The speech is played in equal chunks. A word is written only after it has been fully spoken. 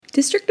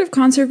District of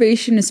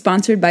Conservation is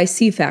sponsored by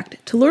CFACT.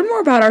 To learn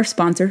more about our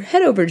sponsor,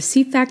 head over to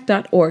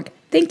cfact.org.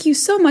 Thank you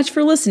so much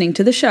for listening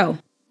to the show.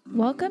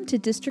 Welcome to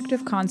District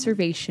of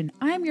Conservation.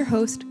 I am your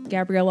host,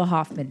 Gabriella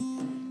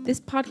Hoffman. This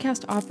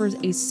podcast offers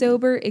a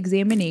sober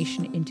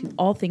examination into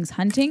all things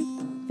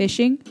hunting,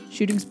 fishing,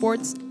 shooting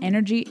sports,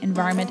 energy,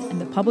 environment,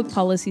 and the public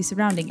policy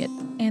surrounding it.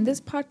 And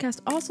this podcast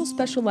also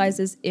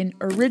specializes in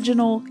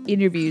original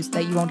interviews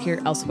that you won't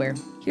hear elsewhere.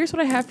 Here's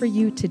what I have for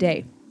you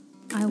today.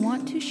 I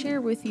want to share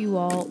with you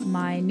all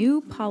my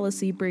new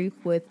policy brief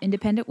with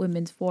Independent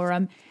Women's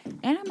Forum,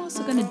 and I'm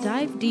also going to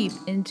dive deep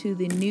into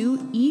the new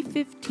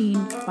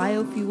E15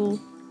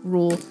 biofuel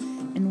rule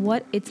and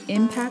what its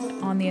impact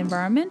on the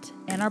environment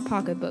and our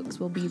pocketbooks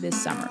will be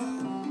this summer.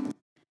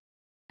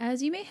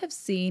 As you may have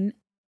seen,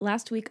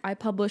 last week I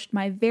published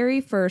my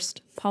very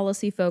first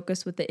policy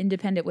focus with the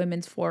Independent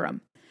Women's Forum.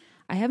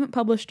 I haven't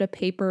published a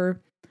paper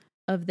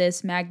of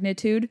this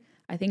magnitude,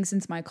 I think,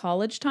 since my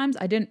college times.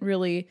 I didn't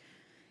really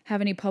have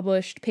any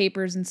published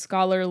papers in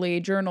scholarly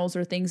journals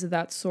or things of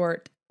that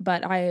sort,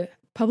 but I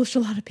published a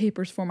lot of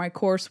papers for my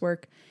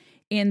coursework,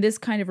 and this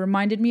kind of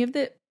reminded me of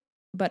it,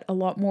 but a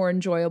lot more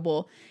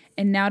enjoyable.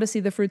 And now to see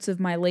the fruits of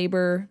my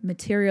labor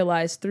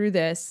materialize through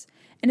this,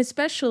 and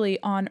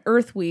especially on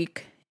Earth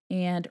Week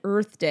and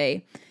Earth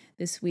Day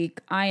this week,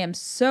 I am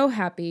so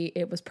happy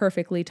it was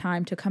perfectly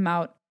timed to come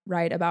out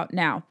right about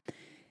now.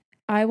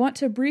 I want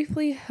to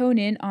briefly hone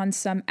in on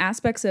some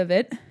aspects of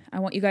it. I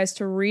want you guys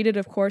to read it,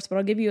 of course, but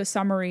I'll give you a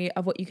summary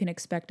of what you can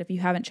expect if you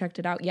haven't checked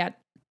it out yet.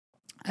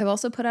 I've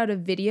also put out a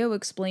video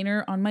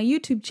explainer on my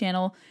YouTube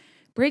channel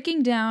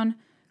breaking down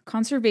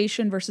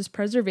conservation versus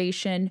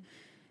preservation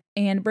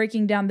and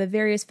breaking down the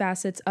various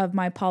facets of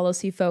my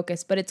policy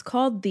focus, but it's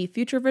called The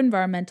Future of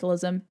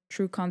Environmentalism,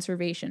 True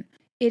Conservation.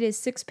 It is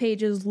 6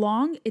 pages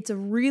long. It's a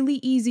really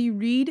easy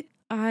read.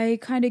 I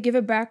kind of give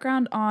a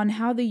background on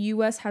how the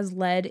U.S. has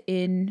led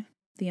in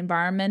the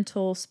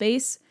environmental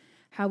space,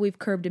 how we've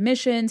curbed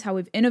emissions, how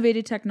we've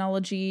innovated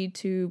technology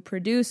to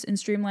produce and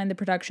streamline the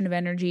production of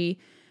energy,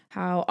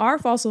 how our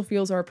fossil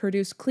fuels are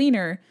produced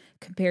cleaner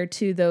compared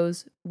to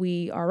those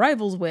we are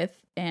rivals with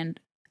and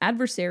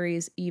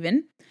adversaries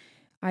even.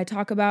 I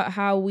talk about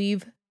how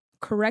we've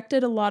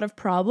corrected a lot of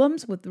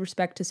problems with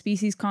respect to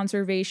species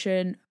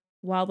conservation,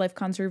 wildlife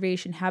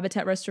conservation,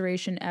 habitat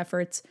restoration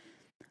efforts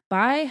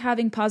by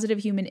having positive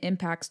human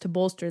impacts to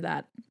bolster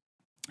that.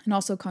 And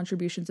also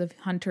contributions of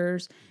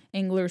hunters,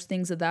 anglers,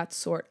 things of that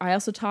sort. I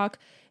also talk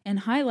and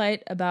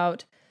highlight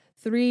about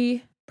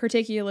 3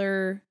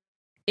 particular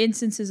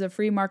instances of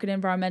free market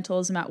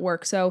environmentalism at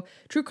work. So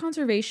true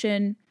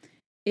conservation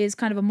is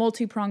kind of a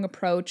multi-pronged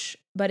approach,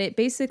 but it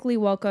basically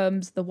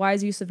welcomes the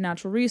wise use of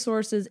natural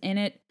resources, and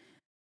it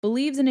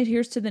believes and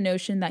adheres to the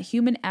notion that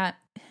human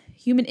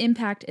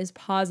impact is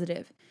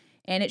positive,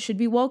 and it should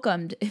be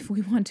welcomed if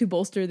we want to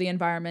bolster the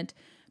environment.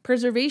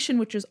 Preservation,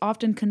 which is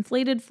often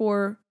conflated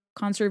for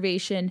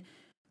conservation,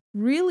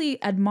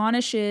 really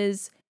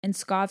admonishes and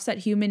scoffs at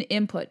human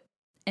input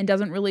and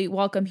doesn't really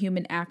welcome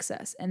human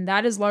access. And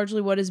that is largely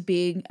what is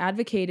being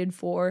advocated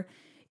for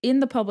in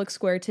the public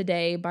square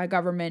today by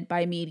government,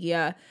 by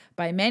media,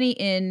 by many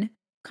in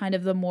kind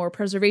of the more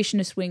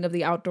preservationist wing of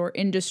the outdoor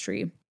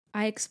industry.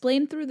 I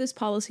explained through this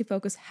policy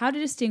focus how to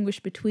distinguish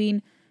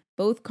between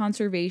both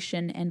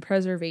conservation and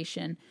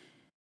preservation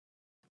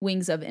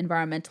wings of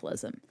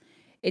environmentalism.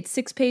 It's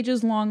 6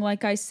 pages long,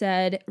 like I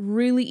said,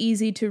 really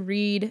easy to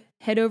read.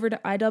 Head over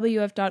to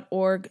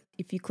iwf.org.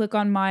 If you click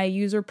on my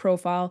user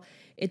profile,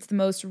 it's the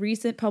most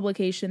recent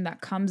publication that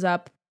comes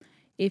up.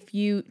 If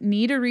you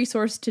need a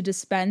resource to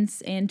dispense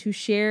and to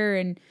share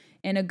and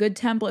a good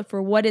template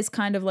for what is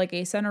kind of like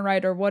a center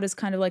right or what is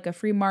kind of like a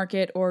free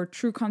market or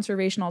true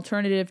conservation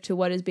alternative to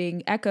what is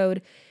being echoed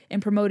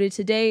and promoted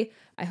today,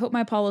 I hope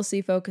my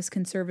policy focus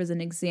can serve as an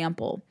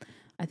example.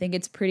 I think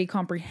it's pretty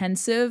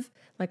comprehensive.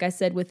 Like I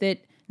said, with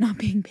it not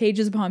being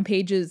pages upon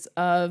pages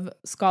of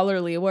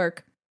scholarly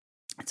work,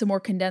 it's a more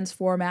condensed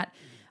format.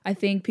 I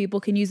think people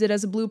can use it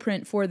as a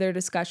blueprint for their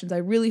discussions. I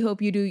really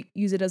hope you do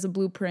use it as a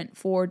blueprint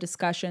for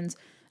discussions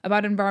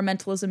about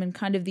environmentalism and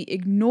kind of the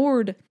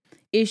ignored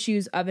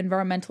issues of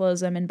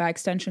environmentalism and by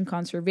extension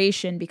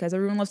conservation, because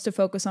everyone loves to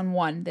focus on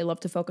one. They love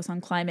to focus on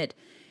climate.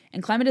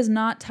 And climate is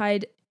not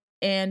tied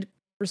and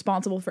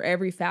responsible for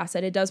every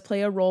facet. It does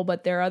play a role,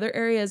 but there are other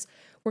areas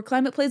where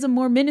climate plays a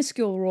more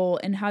minuscule role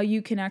in how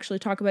you can actually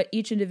talk about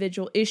each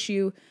individual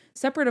issue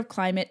separate of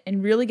climate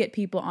and really get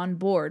people on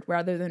board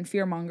rather than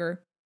fearmonger.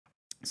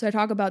 So I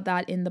talk about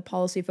that in the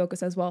policy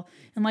focus as well.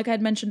 And like I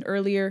had mentioned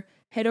earlier,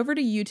 head over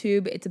to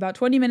YouTube. It's about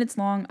 20 minutes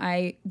long.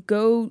 I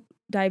go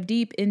dive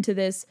deep into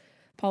this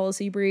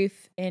policy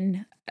brief.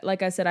 And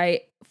like I said,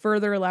 I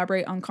further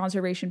elaborate on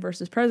conservation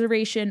versus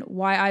preservation,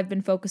 why I've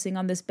been focusing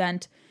on this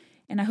bent.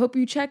 And I hope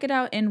you check it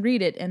out and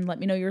read it and let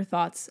me know your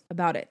thoughts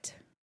about it.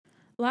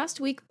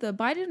 Last week, the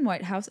Biden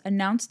White House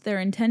announced their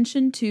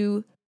intention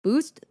to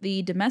boost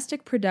the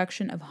domestic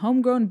production of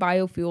homegrown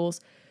biofuels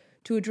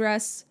to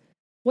address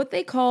what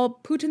they call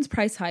Putin's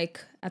price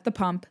hike at the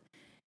pump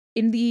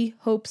in the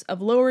hopes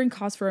of lowering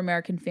costs for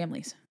American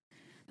families.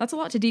 That's a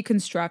lot to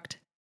deconstruct.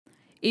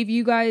 If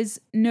you guys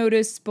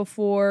notice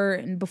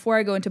before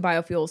I go into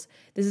biofuels,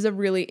 this is a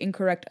really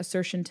incorrect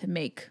assertion to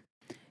make.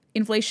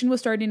 Inflation was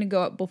starting to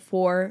go up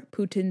before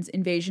Putin's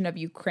invasion of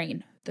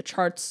Ukraine.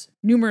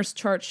 Numerous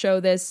charts show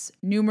this,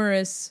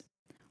 numerous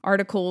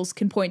articles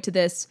can point to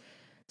this.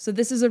 So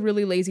this is a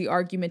really lazy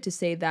argument to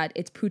say that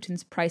it's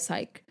Putin's price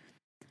hike.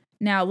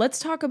 Now, let's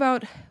talk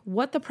about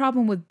what the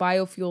problem with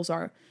biofuels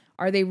are.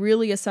 Are they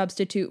really a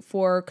substitute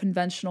for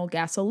conventional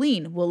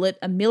gasoline? Will it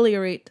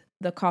ameliorate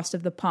the cost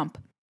of the pump?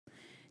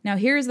 Now,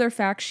 here's their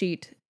fact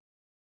sheet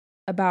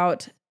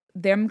about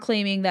them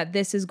claiming that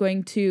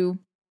the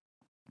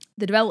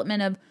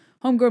development of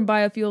homegrown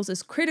biofuels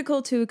is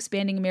critical to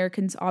expanding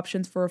Americans'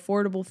 options for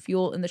affordable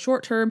fuel in the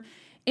short term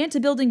and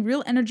to building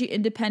real energy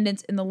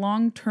independence in the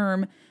long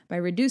term by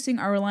reducing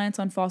our reliance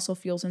on fossil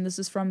fuels. And this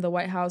is from the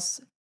White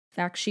House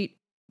fact sheet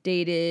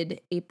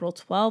dated April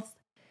 12th.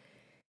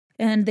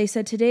 And they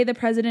said today the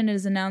president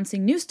is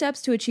announcing new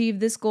steps to achieve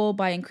this goal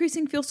by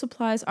increasing fuel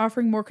supplies,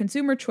 offering more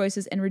consumer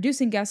choices, and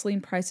reducing gasoline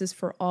prices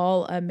for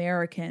all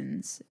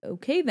Americans.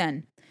 Okay,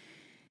 then.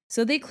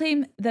 So they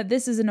claim that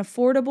this is an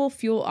affordable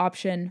fuel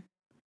option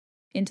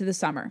into the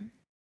summer.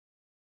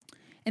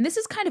 And this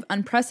is kind of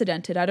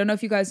unprecedented. I don't know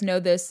if you guys know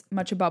this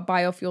much about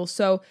biofuels.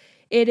 So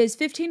it is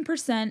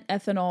 15%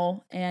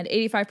 ethanol and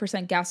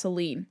 85%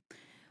 gasoline.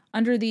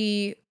 Under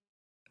the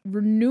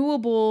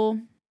renewable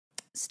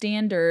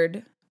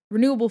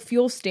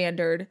fuel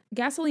standard,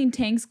 gasoline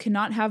tanks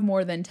cannot have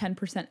more than 10%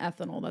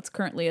 ethanol. That's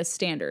currently a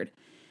standard.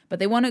 But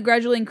they want to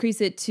gradually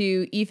increase it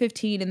to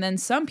E15, and then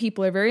some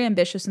people are very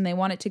ambitious and they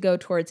want it to go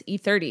towards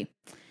E30.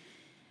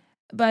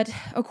 But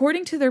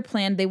according to their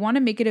plan, they want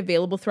to make it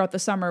available throughout the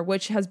summer,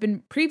 which has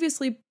been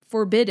previously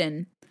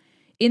forbidden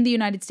in the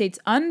United States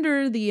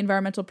under the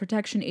Environmental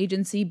Protection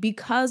Agency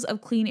because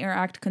of Clean Air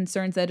Act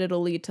concerns that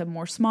it'll lead to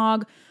more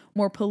smog,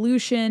 more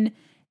pollution,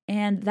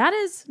 and that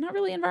is not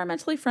really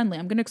environmentally friendly.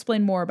 I'm going to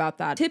explain more about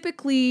that.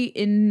 Typically,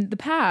 in the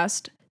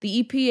past,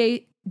 the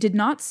EPA did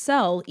not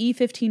sell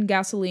E15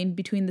 gasoline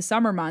between the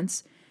summer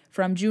months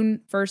from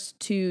June 1st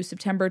to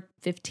September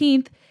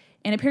 15th.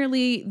 And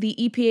apparently the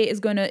EPA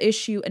is going to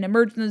issue an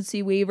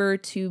emergency waiver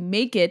to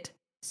make it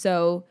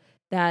so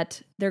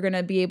that they're going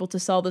to be able to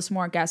sell this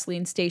more at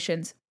gasoline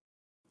stations.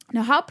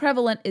 Now, how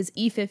prevalent is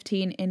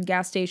E15 in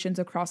gas stations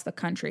across the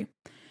country?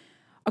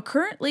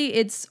 Currently,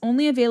 it's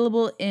only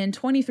available in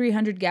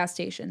 2,300 gas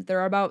stations. There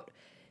are about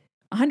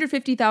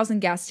 150,000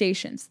 gas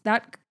stations.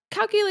 That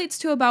calculates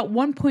to about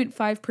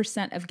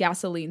 1.5% of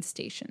gasoline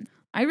stations.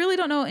 I really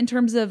don't know in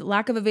terms of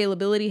lack of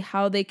availability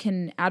how they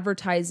can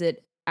advertise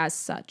it as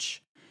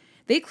such.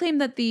 They claim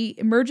that the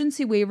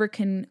emergency waiver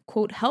can,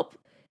 quote, help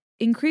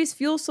increase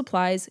fuel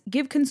supplies,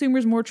 give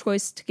consumers more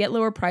choice to get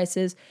lower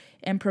prices,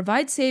 and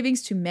provide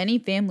savings to many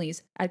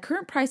families. At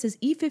current prices,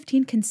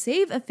 E15 can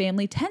save a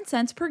family 10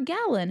 cents per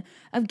gallon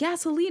of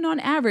gasoline on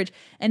average,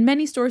 and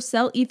many stores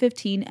sell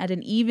E15 at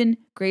an even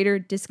greater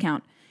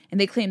discount. And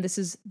they claim this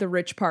is the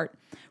rich part.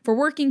 For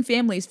working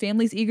families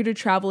eager to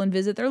travel and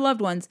visit their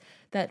loved ones,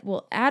 that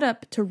will add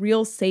up to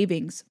real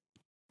savings.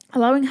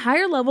 Allowing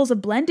higher levels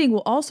of blending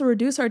will also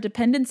reduce our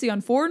dependency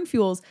on foreign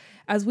fuels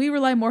as we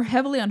rely more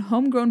heavily on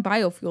homegrown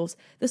biofuels.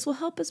 This will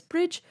help us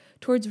bridge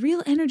towards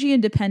real energy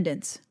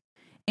independence.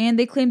 And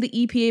they claim the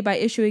EPA, by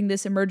issuing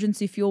this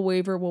emergency fuel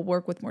waiver, will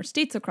work with more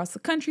states across the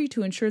country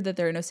to ensure that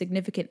there are no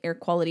significant air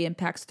quality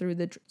impacts through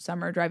the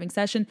summer driving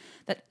session.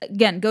 That,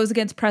 again, goes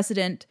against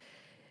precedent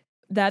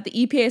that the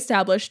EPA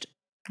established,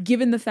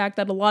 given the fact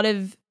that a lot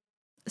of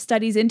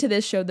studies into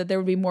this showed that there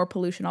would be more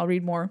pollution. I'll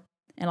read more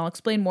and I'll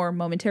explain more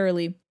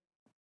momentarily.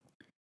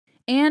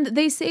 And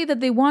they say that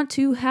they want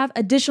to have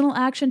additional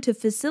action to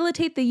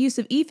facilitate the use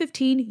of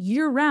E15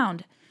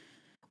 year-round.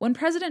 When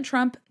President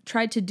Trump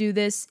tried to do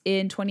this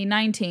in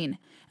 2019,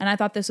 and I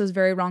thought this was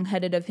very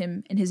wrong-headed of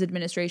him and his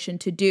administration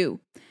to do,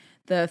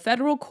 the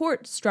federal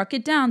court struck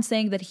it down,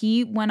 saying that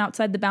he went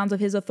outside the bounds of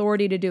his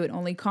authority to do it.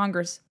 Only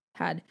Congress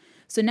had.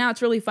 So now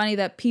it's really funny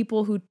that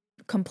people who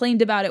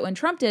complained about it when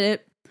Trump did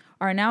it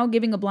are now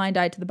giving a blind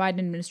eye to the Biden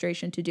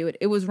administration to do it.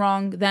 It was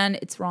wrong then,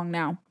 it's wrong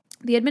now.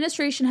 The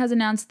administration has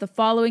announced the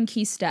following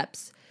key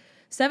steps.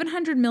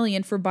 $700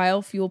 million for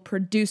biofuel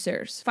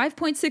producers,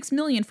 $5.6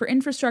 million for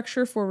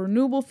infrastructure for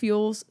renewable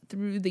fuels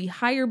through the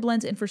Higher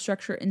Blends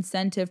Infrastructure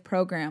Incentive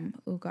Program.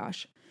 Oh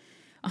gosh.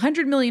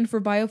 $100 million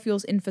for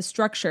biofuels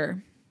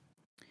infrastructure.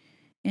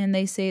 And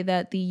they say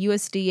that the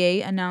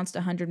USDA announced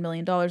 $100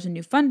 million in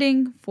new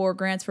funding for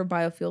grants for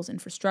biofuels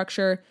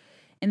infrastructure.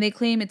 And they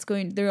claim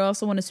they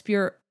also want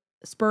to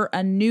spur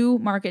a new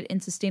market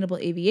in sustainable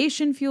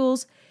aviation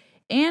fuels.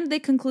 And they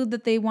conclude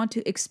that they want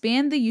to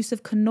expand the use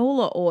of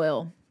canola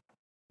oil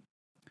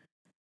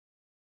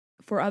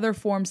for other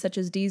forms such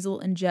as diesel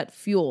and jet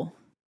fuel.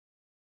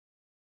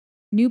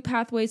 New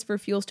pathways for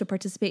fuels to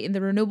participate in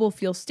the Renewable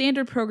Fuel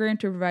Standard Program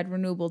to provide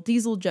renewable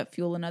diesel, jet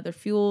fuel, and other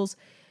fuels.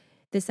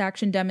 This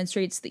action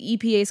demonstrates the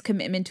EPA's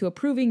commitment to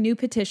approving new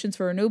petitions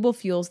for renewable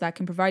fuels that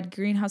can provide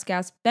greenhouse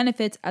gas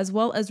benefits as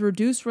well as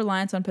reduce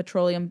reliance on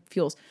petroleum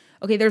fuels.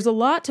 Okay, there's a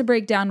lot to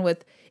break down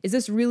with, is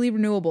this really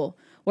renewable?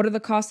 What are the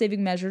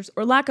cost-saving measures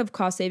or lack of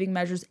cost-saving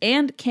measures?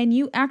 And can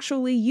you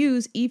actually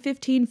use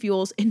E15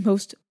 fuels in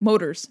most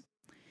motors?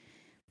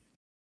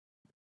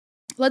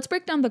 Let's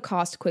break down the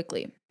cost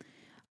quickly.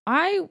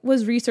 I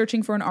was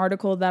researching for an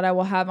article that I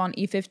will have on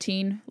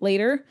E15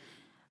 later,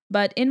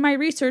 but in my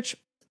research,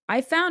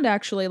 I found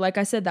actually, like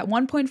I said, that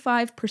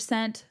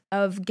 1.5%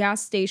 of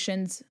gas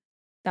stations,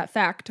 that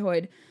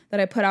factoid that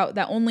I put out,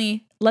 that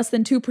only less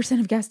than 2%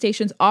 of gas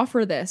stations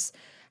offer this.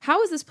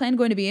 How is this plan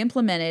going to be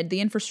implemented? The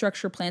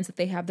infrastructure plans that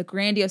they have, the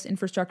grandiose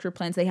infrastructure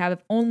plans they have,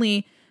 if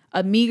only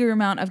a meager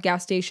amount of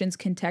gas stations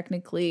can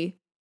technically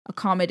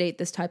accommodate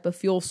this type of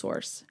fuel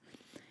source.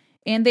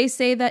 And they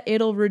say that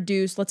it'll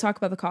reduce, let's talk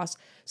about the cost.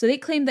 So they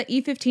claim that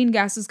E15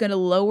 gas is going to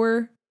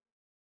lower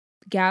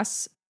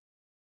gas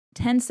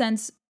 10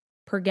 cents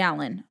per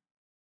gallon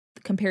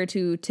compared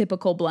to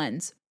typical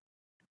blends.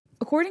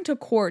 According to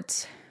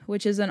Quartz,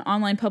 which is an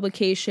online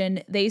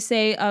publication, they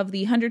say of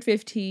the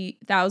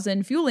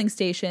 150,000 fueling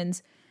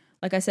stations,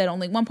 like I said,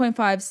 only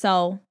 1.5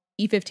 sell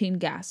E15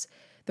 gas.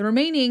 The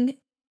remaining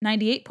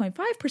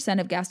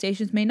 98.5% of gas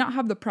stations may not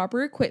have the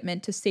proper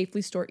equipment to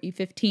safely store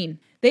E15.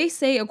 They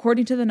say,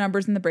 according to the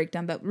numbers in the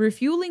breakdown, that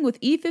refueling with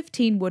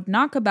E15 would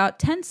knock about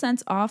 10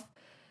 cents off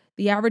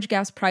the average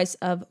gas price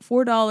of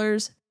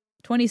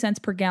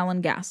 $4.20 per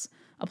gallon gas.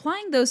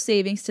 Applying those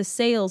savings to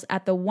sales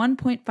at the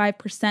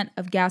 1.5%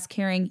 of gas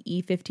carrying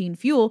E15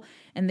 fuel,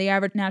 and the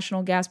average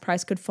national gas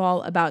price could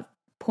fall about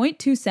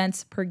 0.2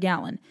 cents per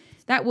gallon.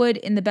 That would,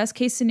 in the best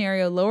case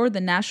scenario, lower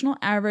the national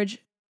average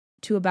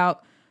to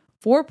about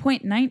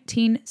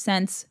 4.19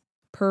 cents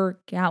per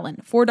gallon.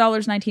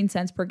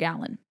 $4.19 per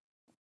gallon.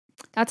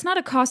 That's not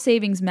a cost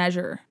savings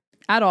measure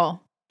at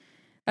all.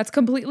 That's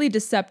completely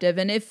deceptive.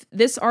 And if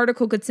this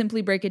article could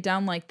simply break it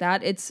down like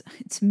that, it's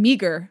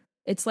meager.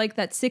 It's like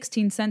that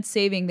 16-cent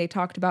saving they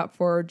talked about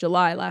for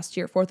July last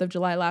year, 4th of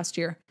July last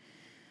year.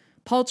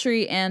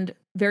 Paltry and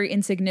very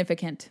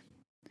insignificant.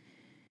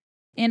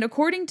 And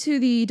according to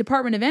the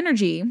Department of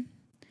Energy,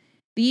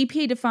 the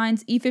EPA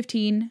defines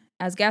E15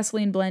 as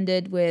gasoline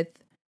blended with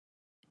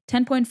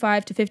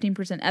 10.5 to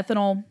 15%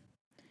 ethanol.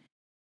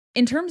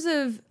 In terms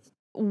of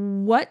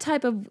what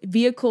type of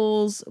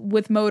vehicles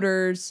with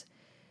motors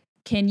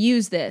can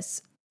use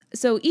this,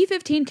 so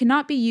E15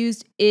 cannot be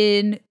used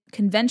in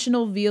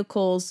conventional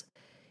vehicles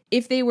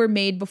if they were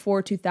made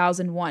before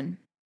 2001.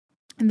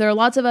 And there are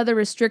lots of other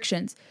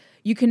restrictions.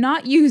 You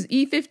cannot use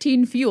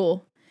E15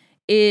 fuel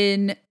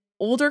in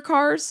older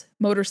cars,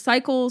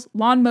 motorcycles,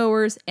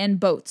 lawnmowers, and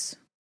boats.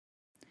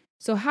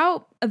 So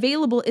how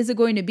available is it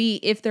going to be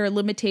if there are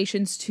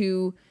limitations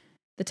to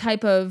the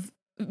type of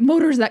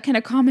motors that can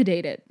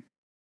accommodate it?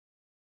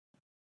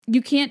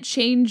 You can't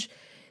change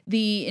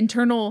the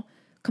internal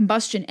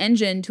combustion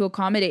engine to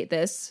accommodate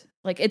this.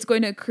 Like, it's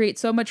going to create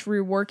so much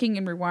reworking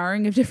and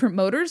rewiring of different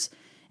motors.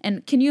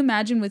 And can you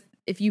imagine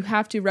if you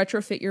have to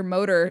retrofit your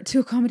motor to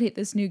accommodate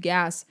this new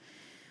gas?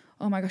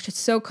 Oh my gosh, it's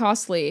so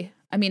costly.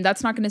 I mean,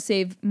 that's not going to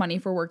save money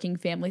for working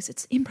families.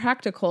 It's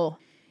impractical.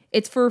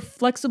 It's for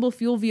flexible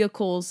fuel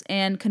vehicles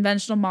and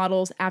conventional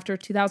models after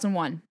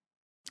 2001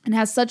 and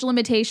has such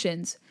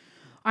limitations.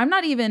 I'm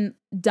not even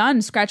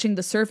done scratching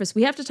the surface.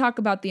 We have to talk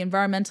about the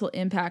environmental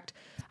impact.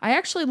 I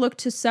actually looked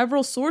to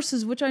several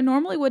sources, which I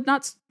normally would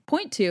not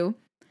point to,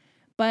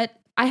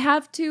 but I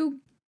have to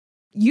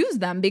use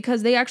them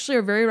because they actually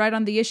are very right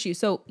on the issue.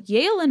 So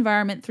Yale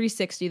Environment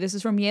 360, this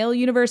is from Yale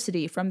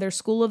University, from their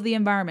School of the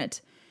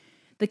Environment.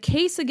 The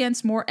case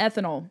against more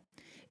ethanol.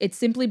 It's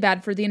simply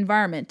bad for the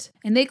environment.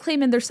 And they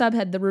claim in their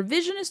subhead, the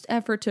revisionist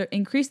effort to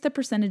increase the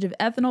percentage of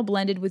ethanol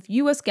blended with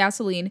U.S.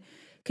 gasoline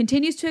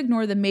continues to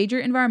ignore the major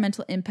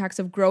environmental impacts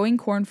of growing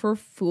corn for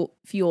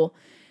fuel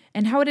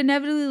and how it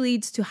inevitably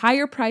leads to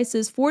higher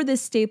prices for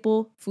this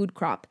staple food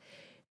crop.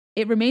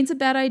 It remains a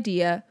bad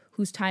idea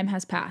whose time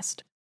has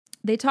passed.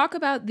 They talk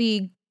about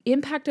the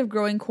impact of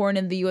growing corn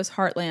in the U.S.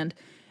 heartland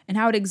and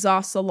how it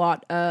exhausts a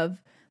lot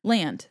of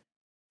land.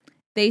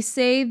 They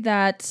say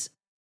that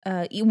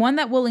one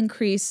that will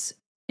increase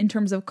in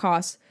terms of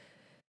costs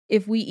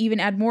if we even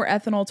add more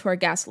ethanol to our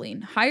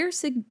gasoline. Higher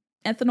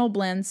ethanol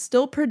blends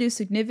still produce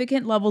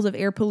significant levels of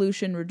air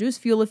pollution, reduce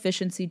fuel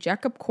efficiency,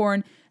 jack up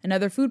corn and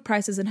other food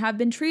prices, and have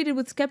been treated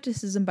with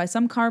skepticism by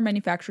some car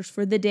manufacturers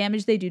for the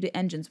damage they do to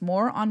engines.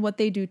 More on what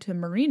they do to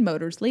marine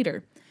motors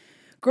later.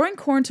 Growing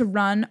corn to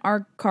run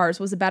our cars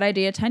was a bad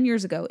idea 10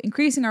 years ago.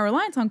 Increasing our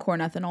reliance on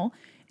corn ethanol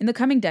in the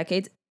coming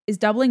decades is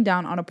doubling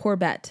down on a poor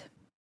bet.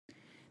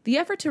 The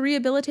effort to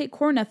rehabilitate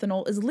corn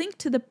ethanol is linked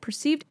to the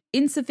perceived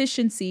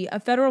insufficiency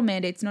of federal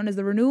mandates known as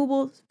the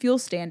Renewable Fuel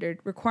Standard,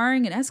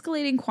 requiring an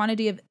escalating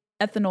quantity of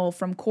ethanol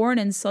from corn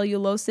and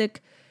cellulosic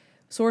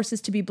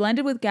sources to be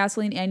blended with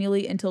gasoline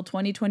annually until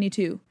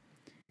 2022.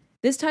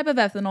 This type of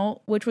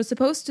ethanol, which was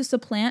supposed to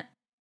supplant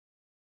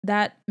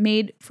that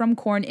made from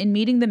corn in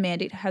meeting the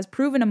mandate, has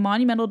proven a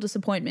monumental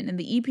disappointment, and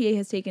the EPA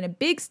has taken a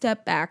big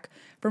step back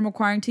from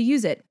requiring to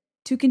use it.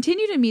 To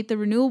continue to meet the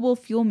renewable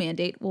fuel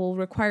mandate will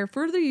require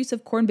further use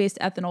of corn-based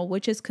ethanol,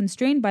 which is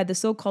constrained by the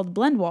so-called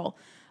blend wall,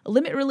 a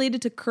limit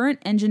related to current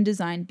engine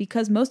design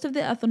because most of the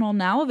ethanol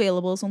now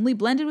available is only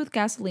blended with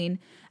gasoline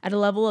at a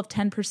level of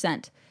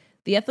 10%.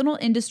 The ethanol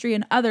industry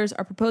and others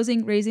are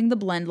proposing raising the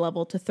blend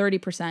level to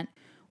 30%.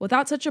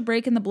 Without such a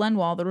break in the blend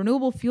wall, the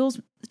Renewable Fuels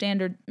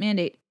Standard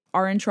mandate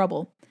are in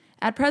trouble.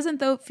 At present,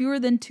 though, fewer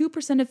than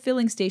 2% of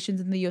filling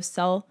stations in the U.S.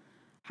 sell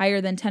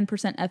higher than 10%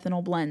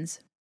 ethanol blends.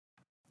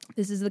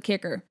 This is the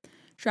kicker.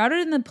 Shrouded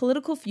in the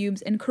political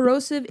fumes and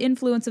corrosive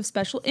influence of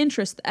special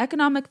interests, the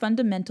economic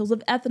fundamentals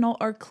of ethanol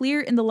are clear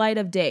in the light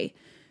of day.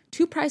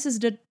 Two prices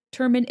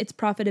determine its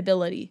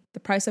profitability: the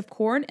price of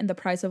corn and the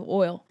price of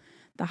oil.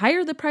 The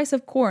higher the price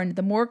of corn,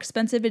 the more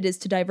expensive it is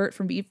to divert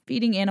from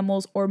feeding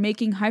animals or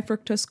making high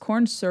fructose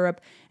corn syrup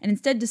and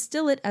instead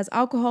distill it as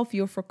alcohol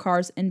fuel for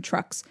cars and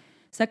trucks.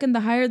 Second,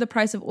 the higher the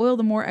price of oil,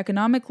 the more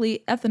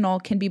economically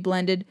ethanol can be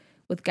blended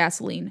with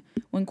gasoline.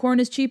 When corn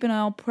is cheap and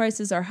oil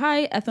prices are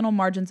high, ethanol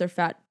margins are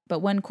fat. But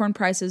when corn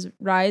prices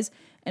rise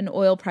and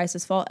oil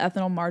prices fall,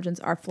 ethanol margins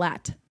are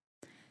flat.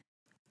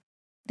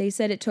 They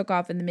said it took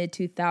off in the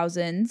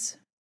mid-2000s.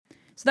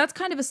 So that's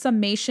kind of a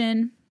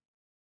summation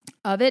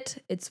of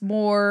it. It's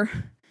more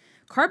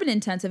carbon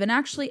intensive. And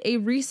actually a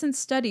recent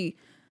study,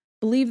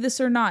 believe this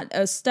or not,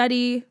 a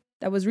study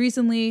that was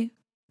recently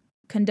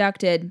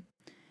conducted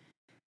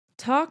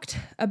talked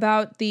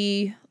about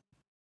the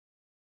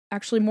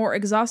actually more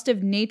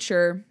exhaustive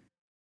nature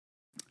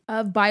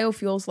of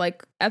biofuels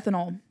like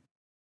ethanol.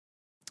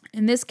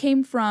 And this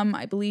came from,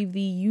 I believe,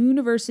 the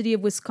University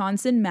of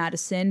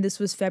Wisconsin-Madison. This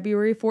was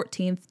February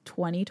 14th,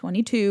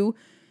 2022.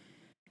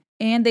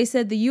 And they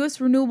said the U.S.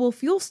 Renewable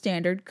Fuel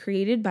Standard,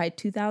 created by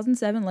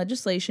 2007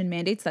 legislation,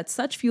 mandates that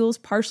such fuels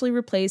partially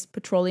replace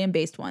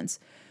petroleum-based ones.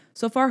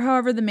 So far,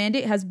 however, the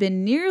mandate has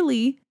been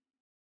nearly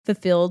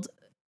fulfilled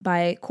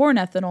by corn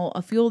ethanol,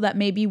 a fuel that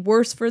may be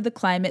worse for the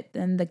climate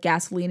than the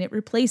gasoline it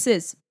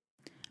replaces.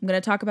 I'm going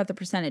to talk about the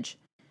percentage.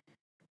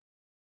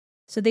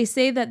 So they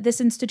say that this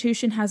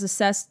institution has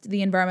assessed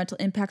the environmental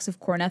impacts of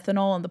corn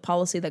ethanol and the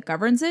policy that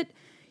governs it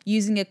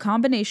using a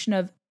combination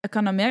of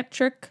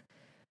econometric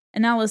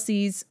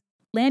analyses,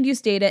 land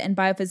use data, and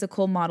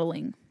biophysical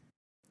modeling.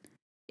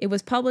 It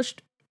was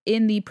published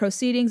in the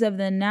Proceedings of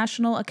the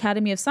National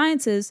Academy of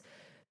Sciences,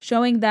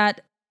 showing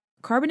that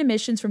carbon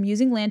emissions from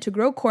using land to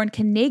grow corn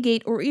can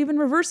negate or even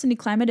reverse any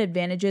climate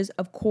advantages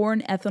of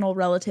corn ethanol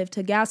relative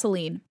to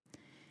gasoline.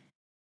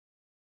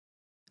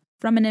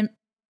 From an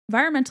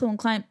environmental and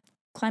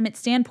climate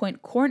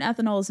standpoint, corn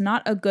ethanol is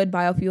not a good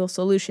biofuel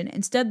solution.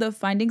 Instead, the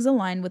findings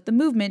align with the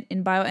movement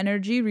in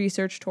bioenergy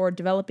research toward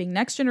developing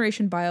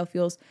next-generation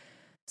biofuels,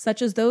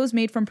 such as those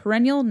made from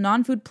perennial,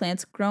 non-food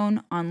plants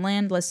grown on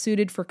land less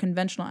suited for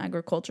conventional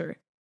agriculture.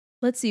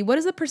 Let's see, what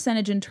is the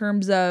percentage in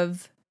terms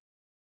of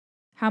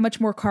how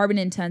much more carbon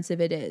intensive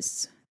it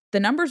is? The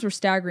numbers were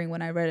staggering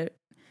when I read it,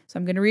 so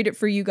I'm going to read it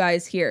for you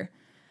guys here.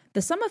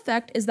 The sum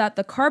effect is that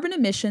the carbon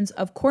emissions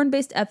of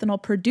corn-based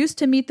ethanol produced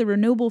to meet the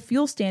renewable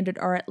fuel standard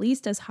are at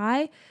least as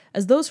high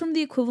as those from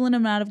the equivalent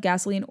amount of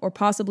gasoline or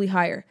possibly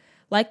higher,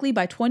 likely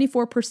by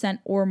 24%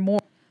 or more.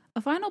 A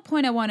final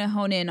point I want to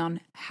hone in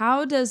on: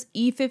 how does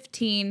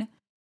E15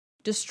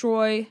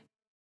 destroy,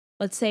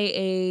 let's say,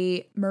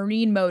 a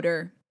marine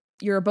motor?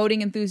 You're a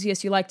boating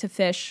enthusiast, you like to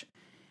fish.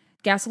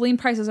 Gasoline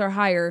prices are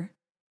higher,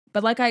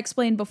 but like I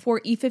explained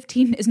before,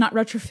 E15 is not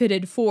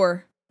retrofitted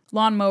for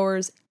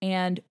lawnmowers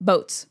and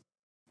boats.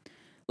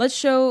 Let's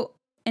show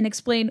and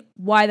explain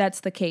why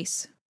that's the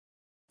case.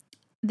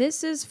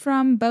 This is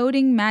from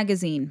Boating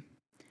Magazine,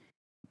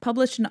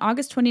 published in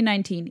August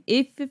 2019.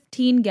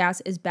 E15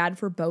 gas is bad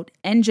for boat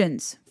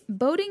engines.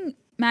 Boating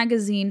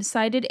Magazine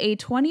cited a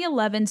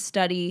 2011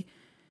 study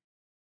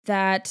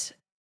that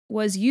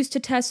was used to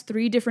test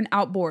 3 different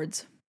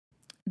outboards.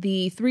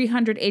 The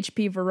 300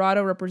 HP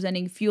Verado,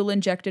 representing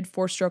fuel-injected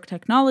 4-stroke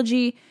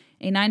technology,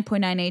 a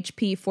 9.9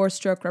 HP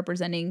 4-stroke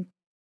representing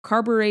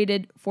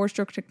carbureted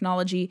 4-stroke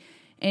technology,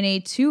 and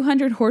a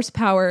 200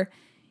 horsepower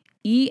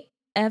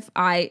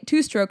EFI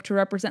 2-stroke to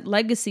represent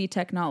legacy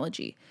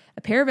technology.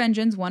 A pair of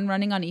engines, one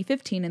running on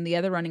E15 and the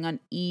other running on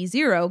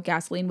E0,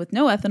 gasoline with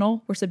no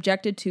ethanol, were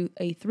subjected to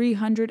a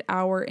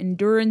 300-hour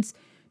endurance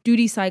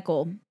duty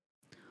cycle.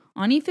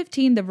 On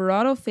E15, the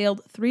Verado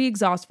failed 3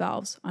 exhaust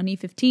valves. On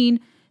E15,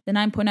 the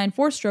 9.9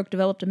 4-stroke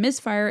developed a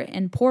misfire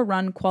and poor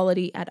run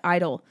quality at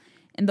idle,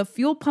 and the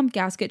fuel pump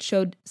gasket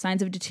showed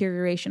signs of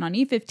deterioration. On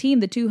E15,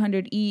 the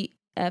 200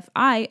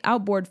 EFI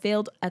outboard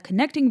failed a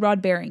connecting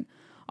rod bearing.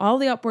 All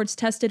the outboards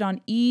tested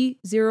on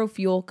E0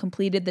 fuel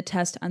completed the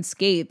test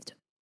unscathed.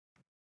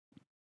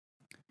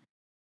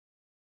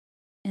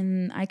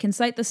 And I can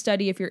cite the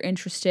study if you're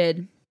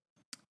interested.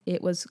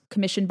 It was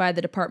commissioned by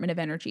the Department of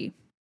Energy.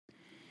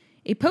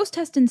 A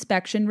post-test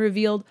inspection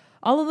revealed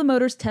all of the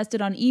motors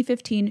tested on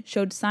E15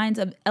 showed signs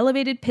of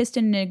elevated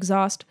piston and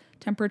exhaust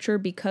temperature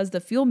because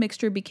the fuel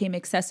mixture became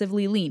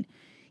excessively lean.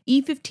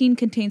 E15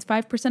 contains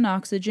 5%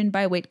 oxygen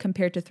by weight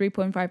compared to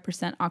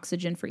 3.5%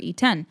 oxygen for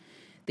E10.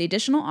 The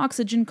additional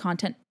oxygen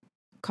content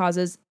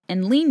causes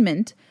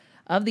enleanment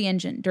of the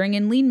engine. During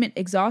enleanment,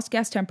 exhaust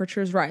gas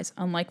temperatures rise.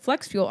 Unlike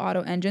flex fuel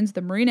auto engines,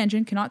 the marine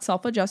engine cannot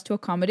self-adjust to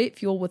accommodate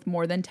fuel with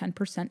more than 10%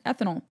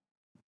 ethanol.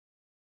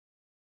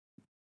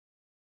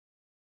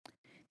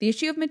 The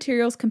issue of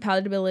materials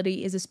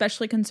compatibility is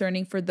especially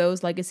concerning for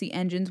those legacy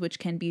engines which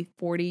can be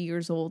 40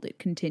 years old, it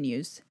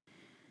continues.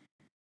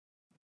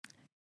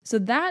 So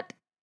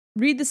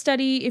read the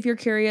study if you're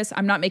curious.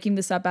 I'm not making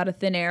this up out of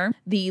thin air.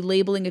 The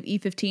labeling of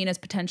E15 as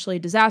potentially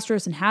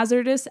disastrous and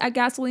hazardous at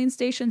gasoline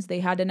stations, they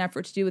had an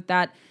effort to do with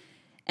that.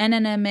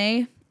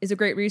 NNMA is a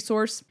great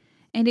resource.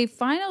 And a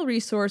final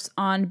resource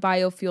on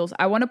biofuels,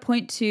 I want to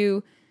point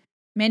to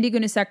Mandy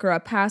Gunasekera, a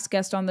past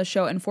guest on the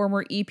show and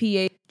former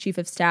EPA Chief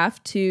of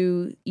Staff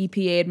to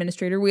EPA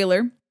Administrator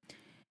Wheeler.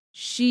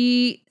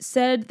 She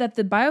said that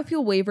the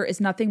biofuel waiver is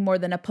nothing more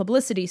than a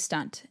publicity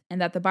stunt and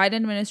that the Biden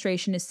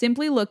administration is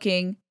simply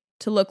looking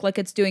to look like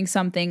it's doing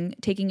something,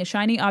 taking a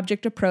shiny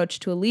object approach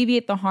to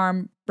alleviate the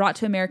harm brought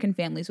to American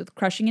families with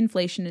crushing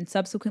inflation and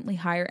subsequently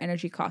higher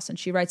energy costs. And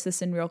she writes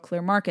this in Real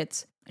Clear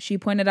Markets. She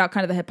pointed out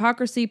kind of the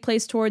hypocrisy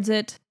placed towards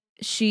it.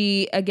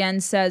 She again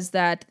says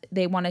that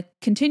they want to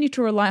continue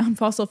to rely on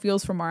fossil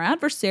fuels from our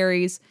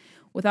adversaries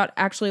without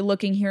actually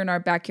looking here in our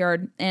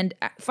backyard. And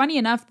funny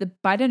enough, the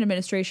Biden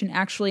administration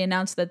actually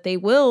announced that they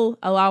will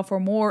allow for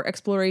more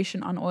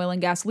exploration on oil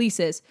and gas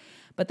leases,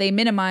 but they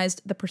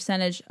minimized the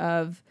percentage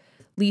of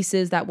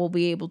leases that will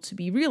be able to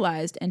be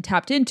realized and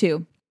tapped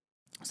into.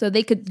 So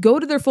they could go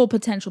to their full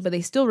potential, but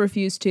they still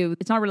refuse to.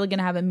 It's not really going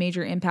to have a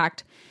major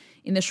impact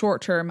in the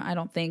short term, I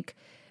don't think.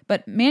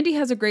 But Mandy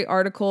has a great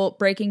article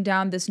breaking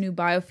down this new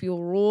biofuel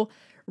rule.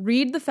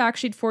 Read the fact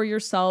sheet for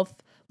yourself.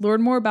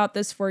 Learn more about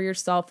this for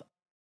yourself.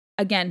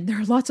 Again, there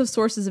are lots of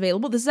sources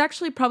available. This is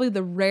actually probably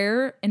the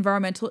rare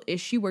environmental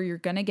issue where you're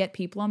going to get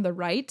people on the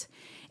right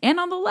and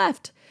on the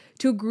left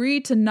to agree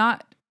to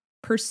not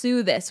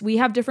pursue this. We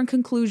have different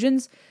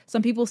conclusions.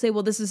 Some people say,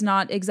 well, this is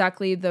not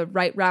exactly the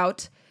right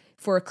route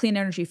for a clean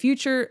energy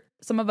future.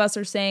 Some of us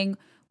are saying,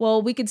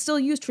 well, we could still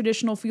use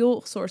traditional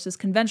fuel sources,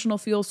 conventional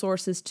fuel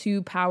sources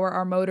to power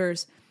our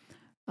motors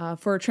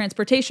for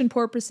transportation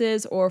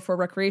purposes or for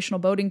recreational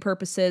boating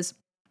purposes.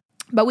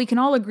 But we can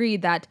all agree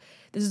that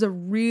this is a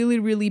really,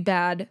 really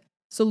bad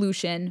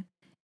solution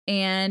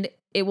and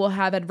it will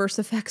have adverse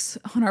effects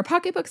on our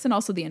pocketbooks and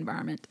also the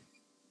environment.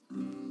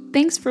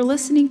 Thanks for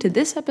listening to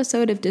this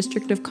episode of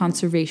District of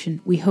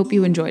Conservation. We hope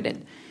you enjoyed it.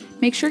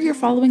 Make sure you're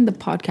following the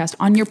podcast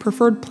on your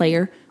preferred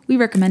player. We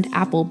recommend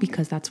Apple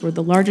because that's where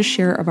the largest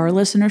share of our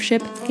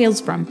listenership hails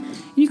from.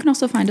 And you can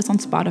also find us on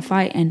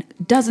Spotify and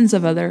dozens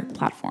of other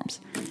platforms.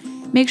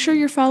 Make sure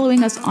you're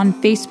following us on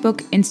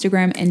Facebook,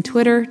 Instagram, and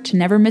Twitter to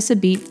never miss a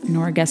beat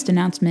nor a guest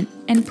announcement.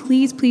 And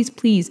please, please,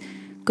 please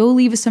go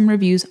leave us some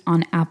reviews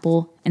on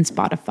Apple and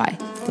Spotify.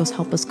 Those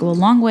help us go a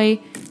long way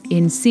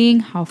in seeing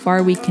how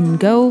far we can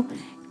go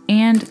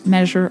and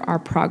measure our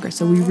progress.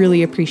 So we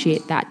really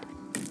appreciate that.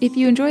 If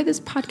you enjoy this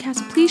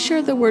podcast, please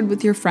share the word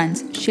with your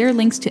friends. Share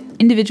links to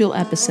individual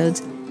episodes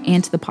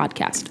and to the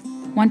podcast.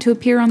 Want to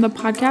appear on the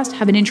podcast?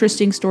 Have an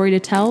interesting story to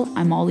tell?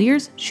 I'm all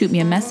ears. Shoot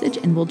me a message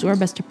and we'll do our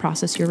best to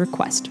process your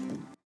request.